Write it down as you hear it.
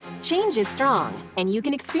Change is strong, and you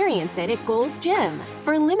can experience it at Gold's Gym.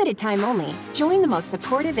 For a limited time only, join the most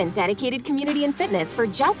supportive and dedicated community in fitness for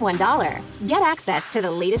just $1. Get access to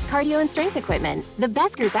the latest cardio and strength equipment, the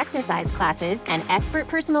best group exercise classes, and expert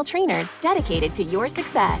personal trainers dedicated to your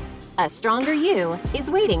success. A stronger you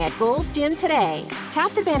is waiting at Gold's Gym today.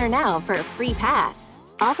 Tap the banner now for a free pass.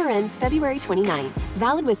 Offer ends February 29th.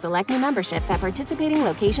 Valid with select new memberships at participating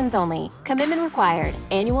locations only. Commitment required.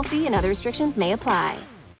 Annual fee and other restrictions may apply.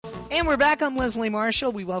 And we're back on Leslie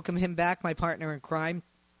Marshall. We welcome him back, my partner in crime,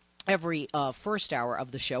 every first hour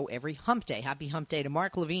of the show, every hump day. Happy hump day to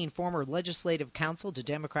Mark Levine, former legislative counsel to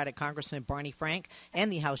Democratic Congressman Barney Frank and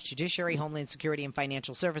the House Judiciary, Homeland Security, and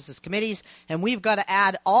Financial Services Committees. And we've got to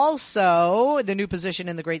add also the new position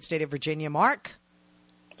in the great state of Virginia. Mark?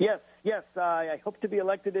 Yes. I hope to be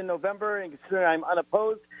elected in November, and considering I'm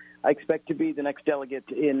unopposed, I expect to be the next delegate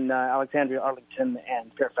in Alexandria, Arlington,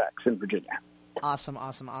 and Fairfax in Virginia. Awesome.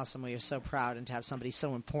 We are so proud and to have somebody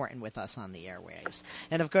so important with us on the airwaves.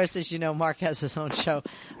 And, of course, as you know, Mark has his own show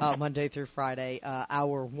Monday through Friday,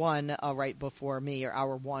 hour one right before me, or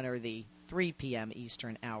hour one or the 3 p.m.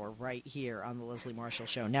 Eastern hour right here on the Leslie Marshall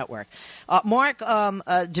Show Network. Mark,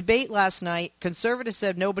 debate last night. Conservatives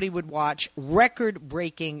said nobody would watch.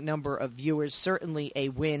 Record-breaking number of viewers, certainly a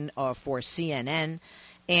win for CNN.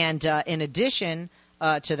 And in addition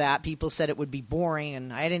to that, people said it would be boring,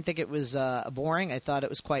 and I didn't think it was boring. I thought it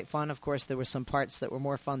was quite fun. Of course, there were some parts that were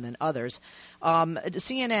more fun than others.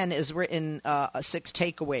 CNN has written 6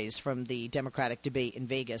 takeaways from the Democratic debate in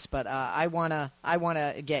Vegas, but I wanna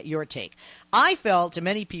get your take. I felt, and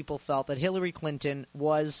many people felt, that Hillary Clinton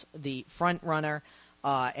was the front runner,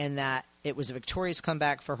 and that it was a victorious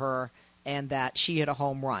comeback for her, and that she hit a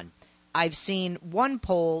home run. I've seen one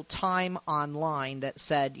poll, Time Online, that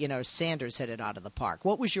said, Sanders hit it out of the park.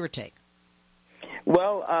 What was your take?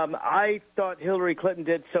 Well, I thought Hillary Clinton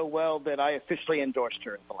did so well that I officially endorsed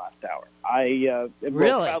her in the last hour. I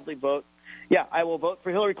will proudly vote. Yeah, I will vote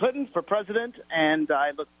for Hillary Clinton for president, and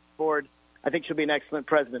I look forward. I think she'll be an excellent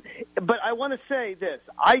president. But I want to say this.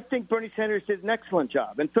 I think Bernie Sanders did an excellent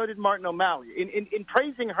job, and so did Martin O'Malley. In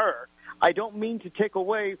praising her, I don't mean to take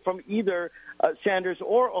away from either Sanders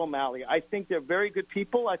or O'Malley. I think they're very good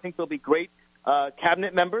people. I think they'll be great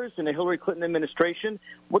cabinet members in the Hillary Clinton administration.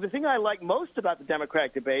 Well, the thing I like most about the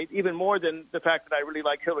Democratic debate, even more than the fact that I really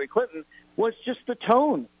like Hillary Clinton, was just the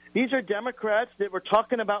tone. These are Democrats that were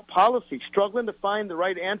talking about policy, struggling to find the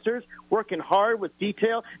right answers, working hard with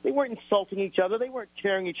detail. They weren't insulting each other. They weren't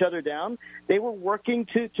tearing each other down. They were working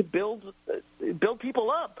to build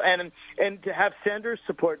people up and to have Sanders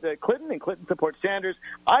support Clinton and Clinton support Sanders.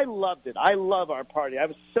 I loved it. I love our party. I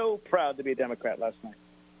was so proud to be a Democrat last night.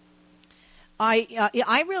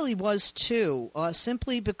 I really was too,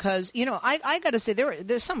 simply because, I got to say,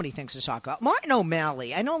 there's so many things to talk about. Martin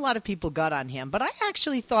O'Malley, I know a lot of people got on him, but I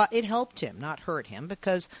actually thought it helped him, not hurt him,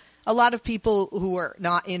 because a lot of people who are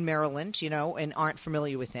not in Maryland, and aren't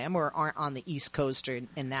familiar with him, or aren't on the East Coast or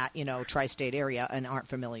in that, tri-state area and aren't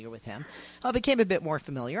familiar with him, became a bit more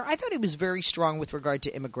familiar. I thought he was very strong with regard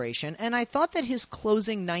to immigration, and I thought that his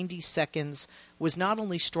closing 90 seconds was not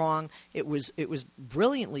only strong, it was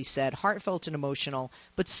brilliantly said, heartfelt and emotional,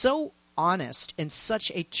 but so honest and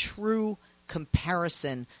such a true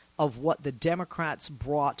comparison of what the Democrats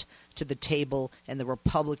brought to the table and the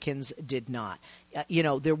Republicans did not.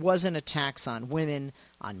 There wasn't a tax on women,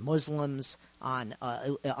 on Muslims, on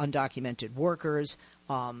undocumented workers,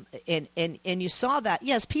 and you saw that.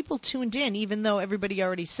 Yes, people tuned in, even though everybody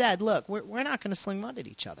already said, look, we're not going to sling mud at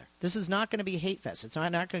each other. This is not going to be a hate fest. It's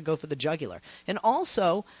not going to go for the jugular. And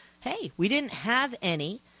also, hey, we didn't have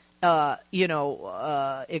any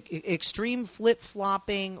extreme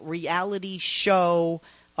flip-flopping reality show,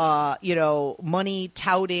 money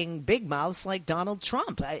touting big mouths like Donald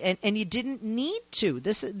Trump, and you didn't need to.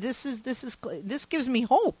 This gives me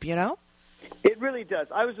hope, It really does.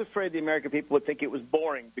 I was afraid the American people would think it was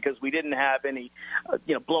boring because we didn't have any,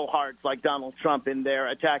 blowhards like Donald Trump in there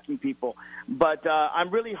attacking people. But I'm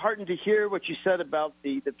really heartened to hear what you said about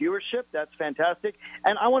the viewership. That's fantastic.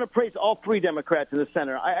 And I want to praise all 3 Democrats in the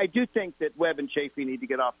center. I do think that Webb and Chafee need to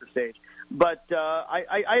get off the stage. But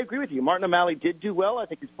I agree with you. Martin O'Malley did do well. I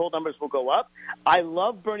think his poll numbers will go up. I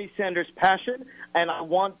love Bernie Sanders' passion, and I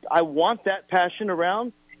want that passion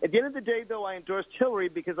around. At the end of the day, though, I endorsed Hillary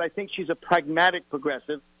because I think she's a pragmatic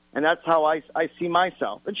progressive, and that's how I see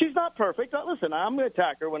myself. And she's not perfect. Listen, I'm going to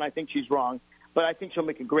attack her when I think she's wrong, but I think she'll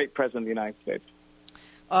make a great president of the United States.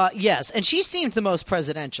 Yes, and she seemed the most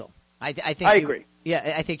presidential. I think I agree.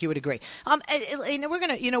 Yeah, I think you would agree.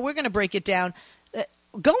 We're gonna break it down.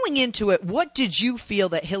 Going into it, what did you feel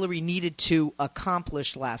that Hillary needed to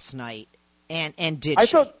accomplish last night, and did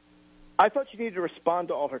she? I thought she needed to respond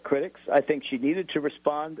to all her critics. I think she needed to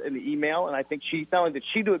respond in the email, and I think not only did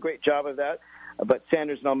she do a great job of that, but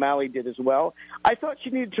Sanders and O'Malley did as well. I thought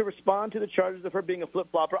she needed to respond to the charges of her being a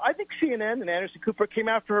flip-flopper. I think CNN and Anderson Cooper came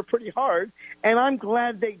after her pretty hard, and I'm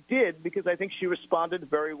glad they did because I think she responded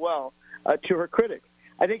very well to her critics.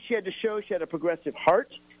 I think she had to show she had a progressive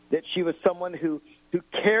heart, that she was someone who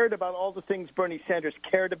cared about all the things Bernie Sanders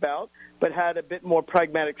cared about, but had a bit more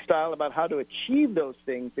pragmatic style about how to achieve those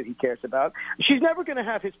things that he cares about. She's never going to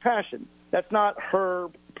have his passion. That's not her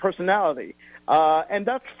personality. And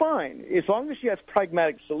that's fine. As long as she has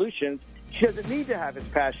pragmatic solutions, she doesn't need to have his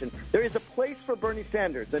passion. There is a place for Bernie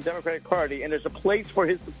Sanders, the Democratic Party, and there's a place for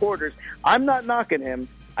his supporters. I'm not knocking him.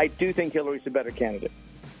 I do think Hillary's a better candidate.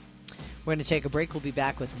 We're going to take a break. We'll be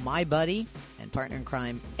back with my buddy and partner in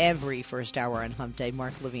crime every first hour on Hump Day,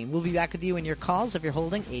 Mark Levine. We'll be back with you and your calls if you're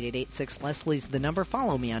holding. 888-6-LESLIE's the number.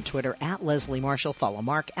 Follow me on Twitter at Leslie Marshall. Follow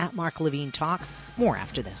Mark at Mark Levine Talk. More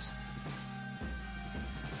after this.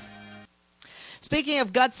 Speaking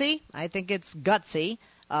of gutsy, I think it's gutsy.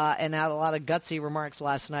 And had a lot of gutsy remarks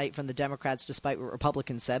last night from the Democrats, despite what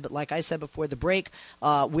Republicans said. But like I said before the break,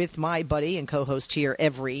 with my buddy and co-host here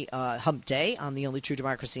every Hump Day on the only true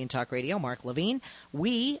democracy in talk radio, Mark Levine,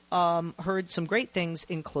 we heard some great things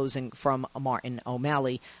in closing from Martin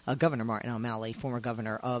O'Malley, Governor Martin O'Malley, former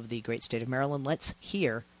governor of the great state of Maryland. Let's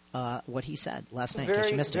hear what he said last night, in case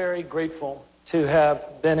you missed it. Very grateful to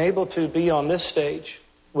have been able to be on this stage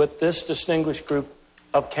with this distinguished group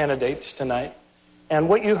of candidates tonight. And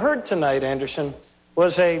what you heard tonight, Anderson,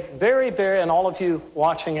 was a very, very, and all of you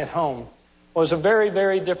watching at home, was a very,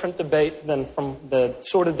 very different debate than from the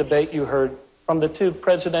sort of debate you heard from the two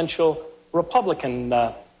presidential Republican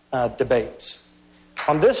debates.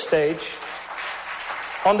 On this stage,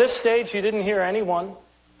 you didn't hear anyone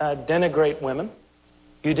denigrate women.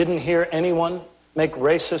 You didn't hear anyone make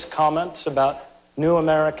racist comments about new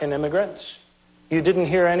American immigrants. You didn't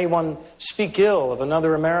hear anyone speak ill of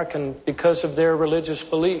another American because of their religious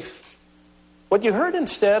belief. What you heard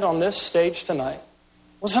instead on this stage tonight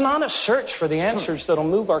was an honest search for the answers that'll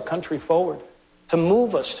move our country forward, to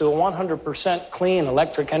move us to a 100% clean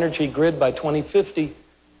electric energy grid by 2050,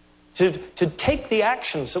 to take the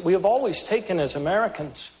actions that we have always taken as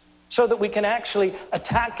Americans so that we can actually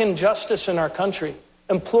attack injustice in our country,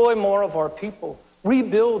 employ more of our people,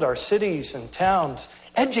 rebuild our cities and towns,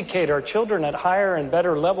 educate our children at higher and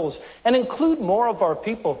better levels, and include more of our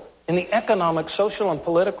people in the economic, social, and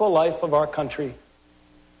political life of our country.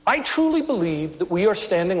 I truly believe that we are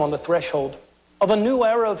standing on the threshold of a new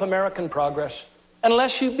era of American progress.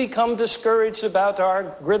 Unless you become discouraged about our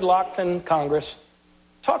gridlock in Congress,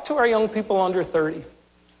 talk to our young people under 30,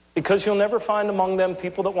 because you'll never find among them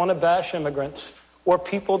people that want to bash immigrants or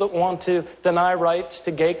people that want to deny rights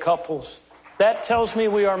to gay couples. That tells me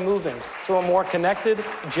we are moving to a more connected,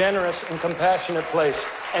 generous, and compassionate place.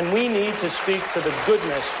 And we need to speak to the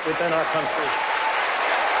goodness within our country.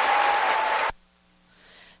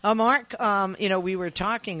 Mark, we were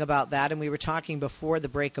talking about that, and we were talking before the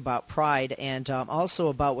break about pride and also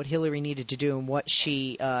about what Hillary needed to do and what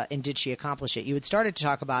she and did she accomplish it. You had started to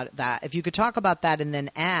talk about that. If you could talk about that and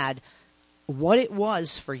then add what it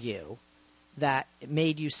was for you that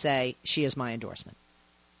made you say, she is my endorsement.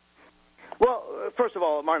 Well, first of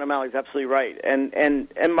all, Martin O'Malley is absolutely right. And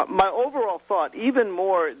my overall thought, even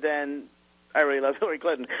more than I really love Hillary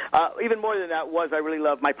Clinton, even more than that was I really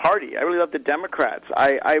love my party. I really love the Democrats.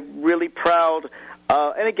 I'm really proud.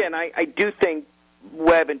 And again, I do think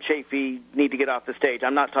Webb and Chafee need to get off the stage.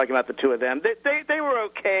 I'm not talking about the two of them. They were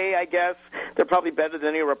okay, I guess. They're probably better than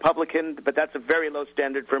any Republican, but that's a very low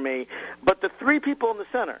standard for me. But the three people in the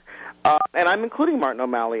center, and I'm including Martin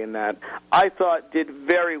O'Malley in that, I thought did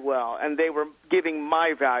very well, and they were giving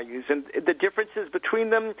my values. And the differences between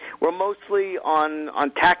them were mostly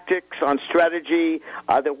on tactics, on strategy.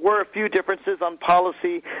 There were a few differences on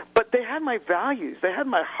policy, but they had my values. They had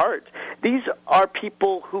my heart. These are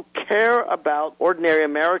people who care about ordinary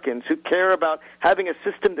Americans, who care about having a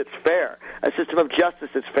system that's fair, a system of justice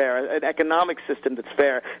that's fair, an economic system that's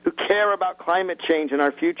fair, who care about climate change in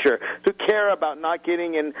our future, who care about not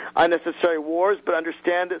getting in unnecessary wars, but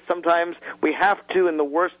understand that sometimes we have to in the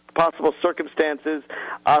worst possible circumstances,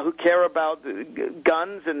 who care about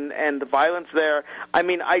guns and the violence there. I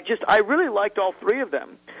mean, I really liked all three of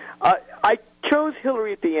them. I chose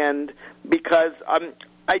Hillary at the end because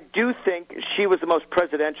I do think she was the most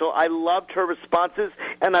presidential. I loved her responses,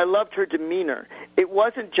 and I loved her demeanor. It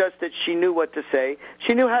wasn't just that she knew what to say.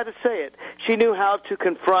 She knew how to say it. She knew how to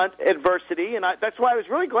confront adversity, and that's why I was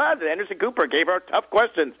really glad that Anderson Cooper gave her tough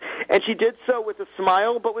questions. And she did so with a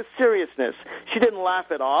smile, but with seriousness. She didn't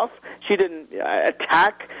laugh it off. She didn't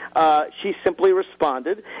attack. She simply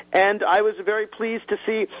responded, and I was very pleased to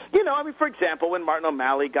see, for example, when Martin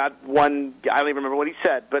O'Malley got one, I don't even remember what he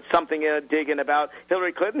said, but something digging about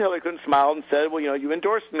Hillary Clinton smiled and said, well, you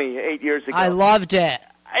endorsed me 8 years ago. I loved it.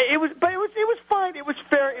 It was fine. It was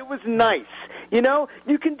fair. It was nice.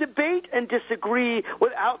 You can debate and disagree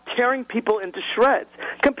without tearing people into shreds.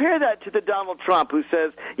 Compare that to the Donald Trump who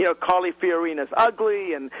says, Carly Fiorina's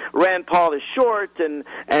ugly and Rand Paul is short and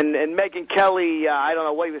Megyn Kelly, I don't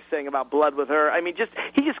know what he was saying about blood with her. I mean,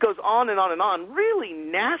 he just goes on and on and on. Really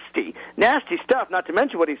nasty stuff. Not to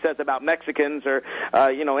mention what he says about Mexicans or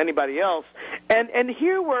anybody else. And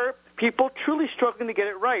here were people truly struggling to get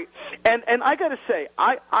it right. And I got to say,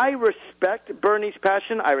 I respect Bernie's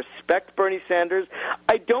passion. I respect Bernie Sanders.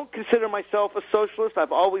 I don't consider myself a socialist.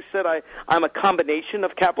 I've always said I'm a combination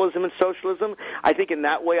of capitalism and socialism. I think in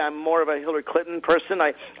that way I'm more of a Hillary Clinton person.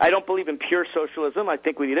 I don't believe in pure socialism. I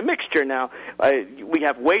think we need a mixture now. We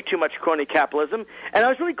have way too much crony capitalism. And I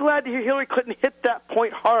was really glad to hear Hillary Clinton hit that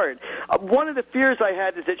point hard. One of the fears I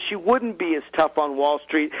had is that she wouldn't be as tough on Wall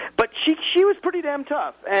Street, but she was pretty damn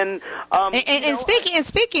tough. And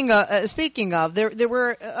speaking of, there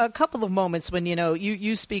were a couple of moments when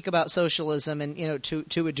you speak about socialism and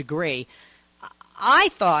to a degree. I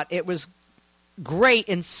thought it was great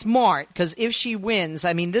and smart because if she wins,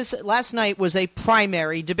 I mean, this last night was a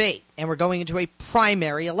primary debate and we're going into a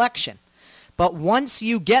primary election. But once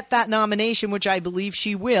you get that nomination, which I believe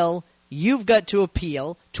she will, you've got to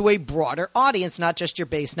appeal to a broader audience, not just your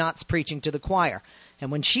base knots preaching to the choir.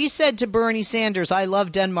 And when she said to Bernie Sanders, I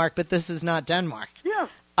love Denmark, but this is not Denmark. Yeah.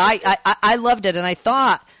 I loved it, and I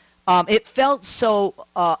thought it felt so,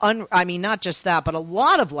 not just that, but a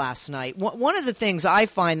lot of last night. One of the things I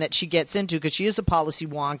find that she gets into, because she is a policy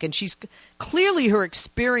wonk, and she's clearly her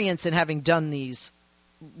experience in having done these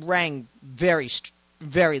rang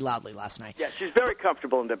very loudly last night. Yeah, she's very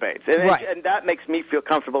comfortable in debates, and, right. And that makes me feel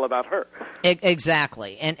comfortable about her.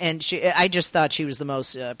 Exactly, and I just thought she was the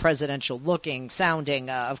most presidential-looking, sounding.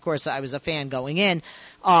 Of course, I was a fan going in,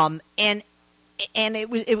 and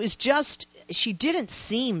it was just she didn't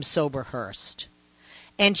seem sober-hearsed,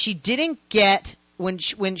 and she didn't get when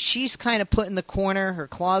she's kind of put in the corner, her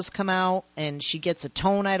claws come out, and she gets a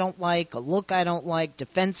tone I don't like, a look I don't like,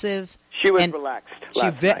 defensive. She was relaxed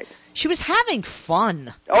last night. She was having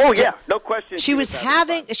fun. Oh yeah, no question. She was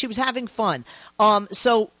having fun.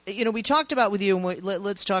 So we talked about with you, and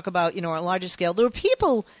let's talk about on a larger scale. There were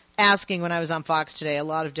people asking when I was on Fox today, a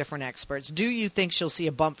lot of different experts, do you think she'll see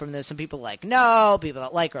a bump from this? And people like no, people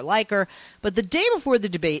that like her. But the day before the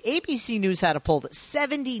debate, ABC News had a poll that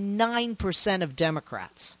 79% of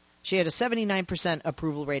Democrats. She had a 79%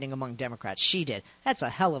 approval rating among Democrats. She did. That's a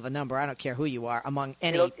hell of a number. I don't care who you are among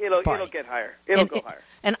any party. It'll get higher. It'll go higher.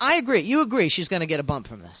 And I agree. You agree she's going to get a bump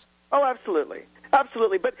from this. Oh, absolutely.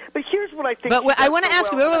 Absolutely. But here's what I think. But I want to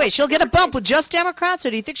ask you, wait. She'll get a bump with just Democrats, or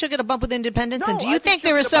do you think she'll get a bump with independents? No, and do you think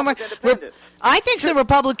there is is somewhere? I think some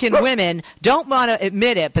Republican women don't want to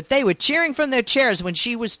admit it, but they were cheering from their chairs when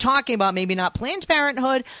she was talking about maybe not Planned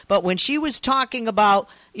Parenthood, but when she was talking about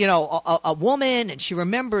a woman, and she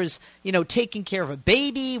remembers taking care of a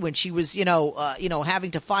baby when she was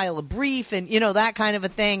having to file a brief and that kind of a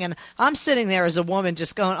thing. And I'm sitting there as a woman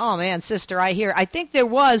just going, oh man, sister, I hear. I think there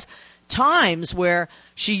was times where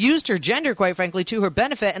she used her gender, quite frankly, to her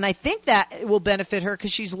benefit, and I think that will benefit her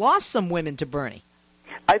because she's lost some women to Bernie.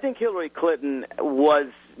 I think Hillary Clinton was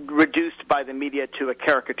reduced by the media to a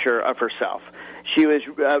caricature of herself. She was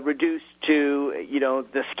reduced to,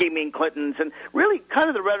 the scheming Clintons and really kind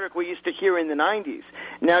of the rhetoric we used to hear in the 90s.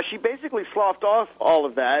 Now, she basically sloughed off all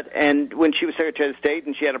of that and when she was Secretary of State,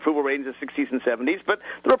 and she had approval ratings in the 60s and 70s, but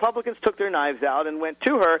the Republicans took their knives out and went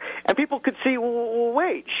to her, and people could see, well,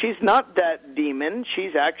 wait, she's not that demon.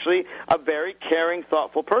 She's actually a very caring,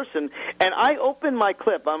 thoughtful person. And I opened my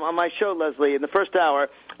clip on my show, Leslie, in the first hour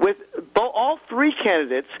with all three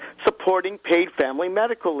candidates supporting paid family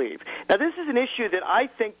medical leave. Now, this is an issue that I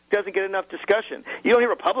think doesn't get enough discussion. You don't hear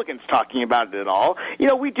Republicans talking about it at all.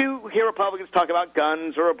 We do hear Republicans talk about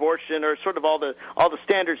guns or abortion or sort of all the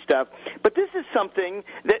standard stuff. But this is something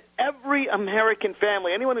that every American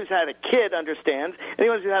family, anyone who's had a kid understands,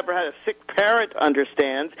 anyone who's ever had a sick parent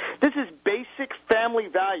understands. This is basic family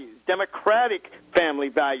values, democratic family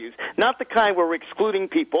values, not the kind where we're excluding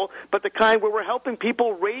people, but the kind where we're helping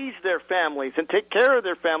people raise their families and take care of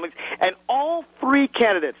their families. And all three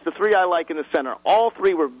candidates, the three I like in the center, all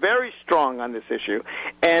three were very strong on this issue.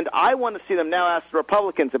 And I want to see them now ask the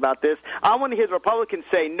Republicans about this. I want to hear the Republicans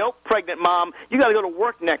say, nope, pregnant mom, you got to go to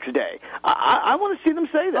work next day. I want to see them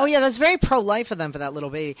say that. Oh, yeah, that's very pro-life of them for that little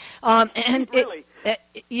baby. Really?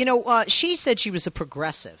 She said she was a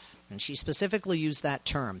progressive. and she specifically used that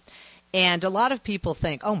term. And a lot of people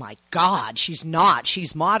think, oh, my God, she's not.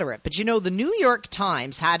 She's moderate. But, the New York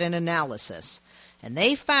Times had an analysis, and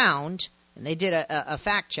they found, and they did a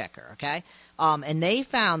fact checker, okay, and they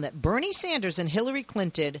found that Bernie Sanders and Hillary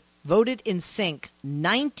Clinton voted in sync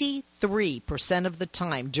 93% of the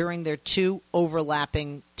time during their two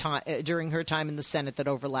overlapping time, during her time in the Senate that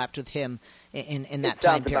overlapped with him in that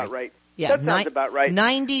time period. About right. Yeah, that sounds about right.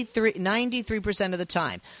 93% of the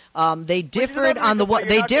time. They differed on the what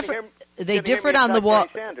they differed. They differed on the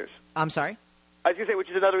what. I'm sorry. I was going to say, which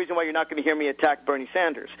is another reason why you're not going to hear me attack Bernie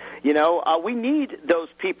Sanders. We need those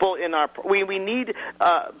people in our. We need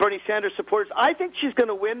Bernie Sanders supporters. I think she's going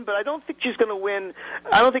to win, but I don't think she's going to win.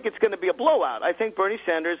 I don't think it's going to be a blowout. I think Bernie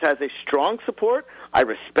Sanders has a strong support. I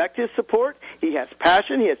respect his support. He has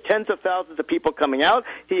passion. He has tens of thousands of people coming out.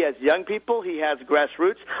 He has young people. He has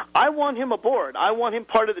grassroots. I want him aboard. I want him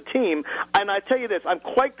part of the team. And I tell you this, I'm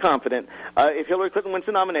quite confident if Hillary Clinton wins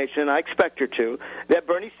the nomination, and I expect her to, that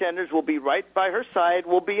Bernie Sanders will be right by her side,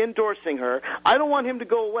 will be endorsing her. I don't want him to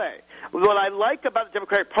go away. What I like about the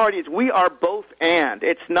Democratic Party is we are both and.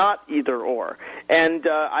 It's not either or. And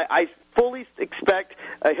I fully expect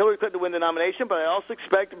Hillary Clinton to win the nomination, but I also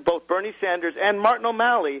expect both Bernie Sanders and Martin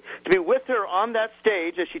O'Malley to be with her on that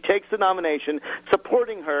stage as she takes the nomination,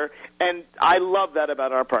 supporting her, and I love that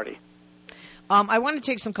about our party. I want to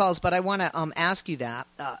take some calls, but I want to ask you that.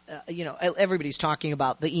 Everybody's talking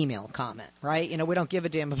about the email comment, right? We don't give a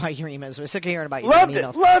damn about your emails. We're sick of hearing about your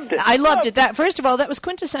emails. Loved it. I loved it. That first of all, that was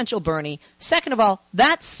quintessential Bernie. Second of all,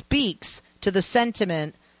 that speaks to the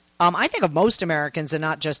sentiment, I think, of most Americans and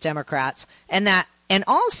not just Democrats, and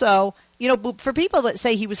also, for people that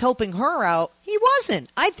say he was helping her out, he wasn't.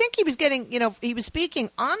 I think he was he was speaking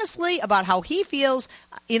honestly about how he feels.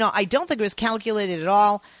 I don't think it was calculated at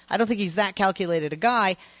all. I don't think he's that calculated a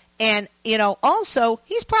guy. And, also,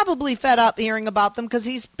 he's probably fed up hearing about them because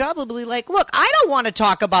he's probably like, look, I don't want to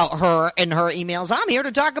talk about her and her emails. I'm here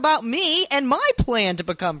to talk about me and my plan to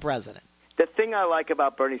become president. The thing I like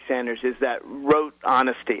about Bernie Sanders is that rote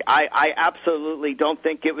honesty. I absolutely don't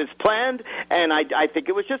think it was planned, and I think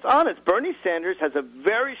it was just honest. Bernie Sanders has a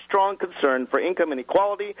very strong concern for income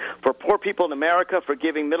inequality, for poor people in America, for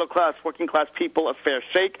giving middle-class, working-class people a fair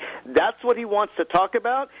shake. That's what he wants to talk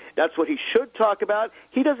about. That's what he should talk about.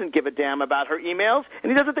 He doesn't give a damn about her emails,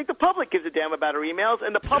 and he doesn't think the public gives a damn about her emails,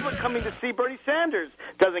 and the public coming to see Bernie Sanders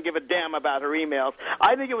doesn't give a damn about her emails.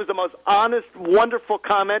 I think it was the most honest, wonderful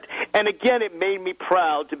comment, and again, it made me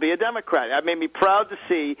proud to be a Democrat. It made me proud to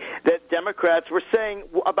see that Democrats were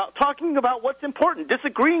talking about what's important,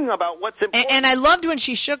 disagreeing about what's important. And I loved when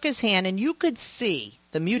she shook his hand, and you could see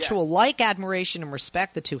the mutual admiration and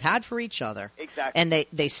respect the two had for each other. Exactly. And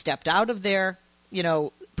they stepped out of their,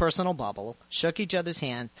 personal bubble, shook each other's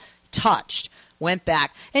hand, touched, went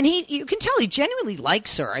back, and you can tell he genuinely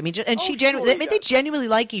likes her. I mean, and they genuinely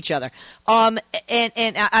like each other. And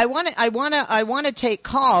I want to take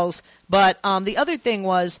calls, but the other thing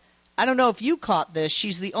was, I don't know if you caught this.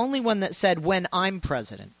 She's the only one that said when I'm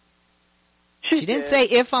president. She didn't say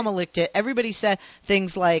if I'm elected. Everybody said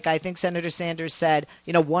things like, I think Senator Sanders said,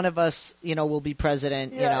 one of us, will be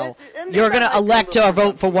president. You're going to elect or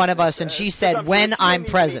vote for one of us. And she said, when I'm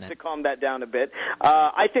president. To calm that down a bit.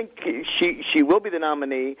 I think she will be the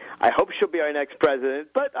nominee. I hope she'll be our next president.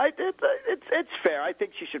 But it's fair. I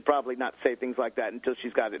think she should probably not say things like that until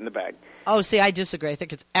she's got it in the bag. Oh, see, I disagree. I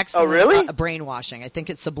think it's excellent. Oh, really? Brainwashing. I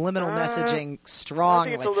think it's subliminal messaging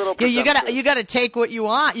strongly. I think it's a little you got to take what you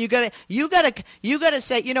want. You got to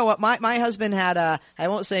say, you know what, my husband had I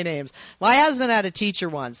won't say names. My husband had a teacher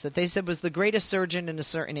once that they said was the greatest surgeon in a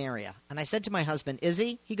certain area. And I said to my husband, is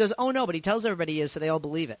he? He goes, oh, no, but he tells everybody he is, so they all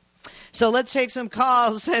believe it. So let's take some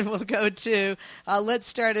calls, and we'll go to, let's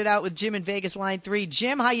start it out with Jim in Vegas, line 3.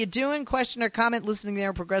 Jim, how you doing? Question or comment listening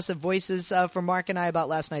there, Progressive Voices from Mark and I about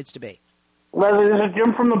last night's debate. Leslie, this is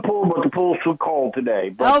Jim from the pool, but the pool's too cold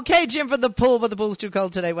today. Okay, Jim from the pool, but the pool's too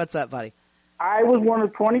cold today. What's up, buddy? I was one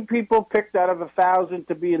of 20 people picked out of 1,000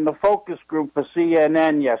 to be in the focus group for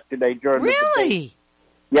CNN yesterday during the debate.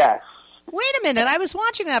 Yes. Wait a minute. I was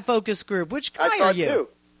watching that focus group. Which guy are you? Too.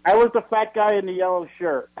 I was the fat guy in the yellow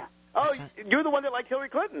shirt. Oh, you're the one that liked Hillary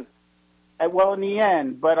Clinton. Well, in the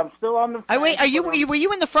end, but I'm still on the. Wait, were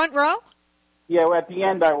you in the front row? Yeah, at the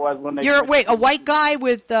end I was when they. A white guy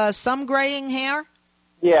with some graying hair?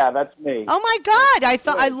 Yeah, that's me. Oh my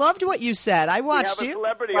God! I loved what you said. I watched you. We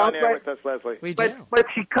have a celebrity on air with us, Leslie. We do. But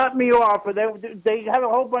she cut me off. They have a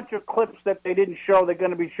whole bunch of clips that they didn't show. They're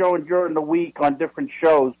going to be showing during the week on different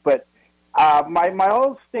shows. But my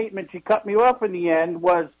whole statement, she cut me off in the end,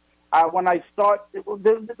 was when I start,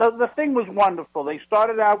 the thing was wonderful. They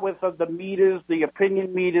started out with the meters, the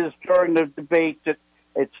opinion meters during the debates.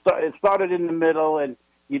 It started in the middle, and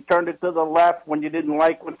you turned it to the left when you didn't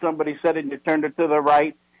like what somebody said, and you turned it to the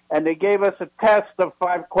right. And they gave us a test of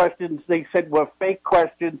 5 questions they said were fake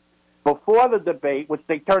questions before the debate, which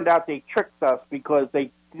they turned out they tricked us because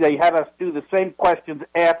they had us do the same questions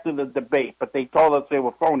after the debate, but they told us they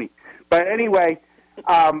were phony. But anyway,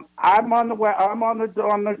 I'm on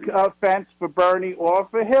the fence for Bernie or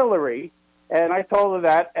for Hillary, and I told her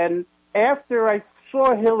that. And after I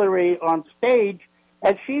saw Hillary on stage,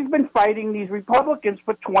 and she's been fighting these Republicans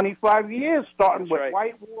for 25 years, starting with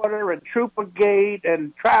Whitewater and Troopergate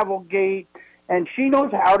and Travelgate, and she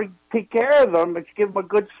knows how to take care of them and give them a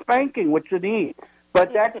good spanking, which they need.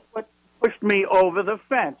 But that's what pushed me over the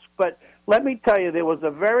fence. But let me tell you, there was a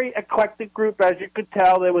very eclectic group, as you could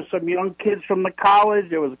tell. There were some young kids from the college.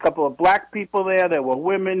 There was a couple of black people there. There were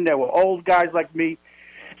women. There were old guys like me.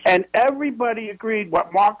 And everybody agreed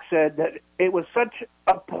what Mark said, that it was such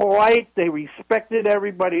a polite, they respected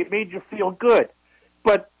everybody. It made you feel good.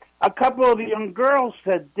 But a couple of the young girls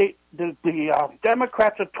said the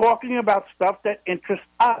Democrats are talking about stuff that interests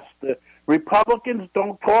us. The Republicans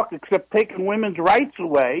don't talk except taking women's rights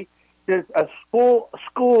away. There's a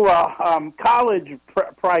college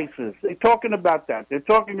prices. They're talking about that. They're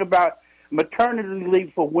talking about maternity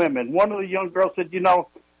leave for women. One of the young girls said,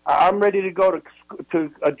 I'm ready to go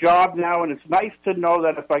to a job now, and it's nice to know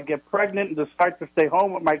that if I get pregnant and decide to stay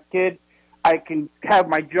home with my kid, I can have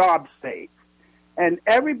my job saved. And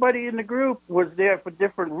everybody in the group was there for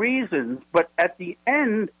different reasons, but at the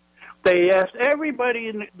end, they asked everybody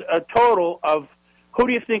in a total of, who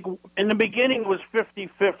do you think, in the beginning it was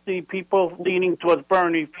 50-50, people leaning towards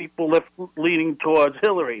Bernie, people leaning towards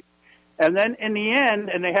Hillary. And then in the end,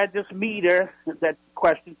 and they had this meter, that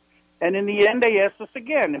question, and in the end, they asked us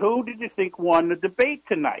again, who did you think won the debate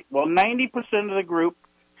tonight? Well, 90% of the group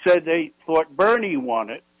said they thought Bernie won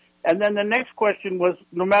it. And then the next question was,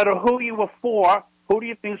 no matter who you were for, who do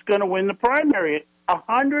you think is going to win the primary?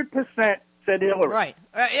 100% said Hillary. Right.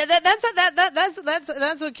 That's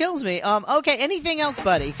what kills me. Okay. Anything else,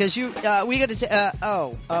 buddy? Because we got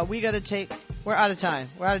to take. We're out of time.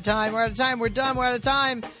 We're done. We're out of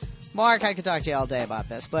time. Mark, I could talk to you all day about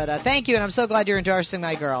this, but thank you, and I'm so glad you're endorsing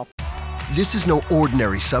my girl. This is no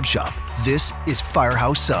ordinary sub shop. This is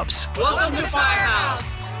Firehouse Subs. Welcome to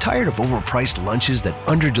Firehouse. Tired of overpriced lunches that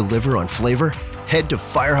underdeliver on flavor? Head to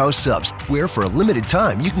Firehouse Subs, where for a limited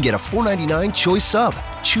time you can get a $4.99 choice sub.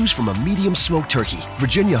 Choose from a medium smoked turkey,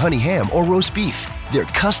 Virginia honey ham, or roast beef. They're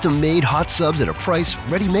custom-made hot subs at a price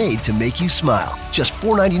ready-made to make you smile. Just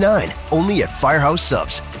 $4.99, only at Firehouse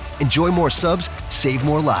Subs. Enjoy more subs, save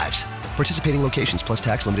more lives. Participating locations plus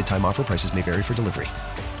tax, limited time offer. Prices may vary for delivery.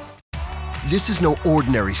 This is no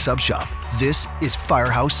ordinary sub shop. This is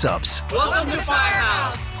Firehouse Subs. Welcome to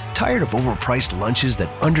Firehouse. Tired of overpriced lunches that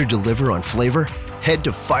underdeliver on flavor? Head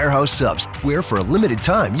to Firehouse Subs, where for a limited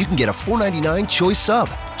time you can get a $4.99 choice sub.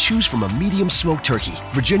 Choose from a medium smoked turkey,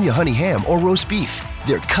 Virginia honey ham, or roast beef.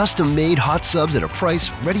 They're custom-made hot subs at a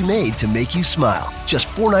price ready-made to make you smile. Just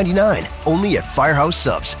 $4.99, only at Firehouse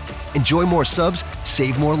Subs. Enjoy more subs,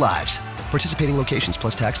 save more lives. Participating locations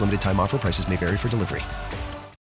plus tax, limited time offer. Prices may vary for delivery.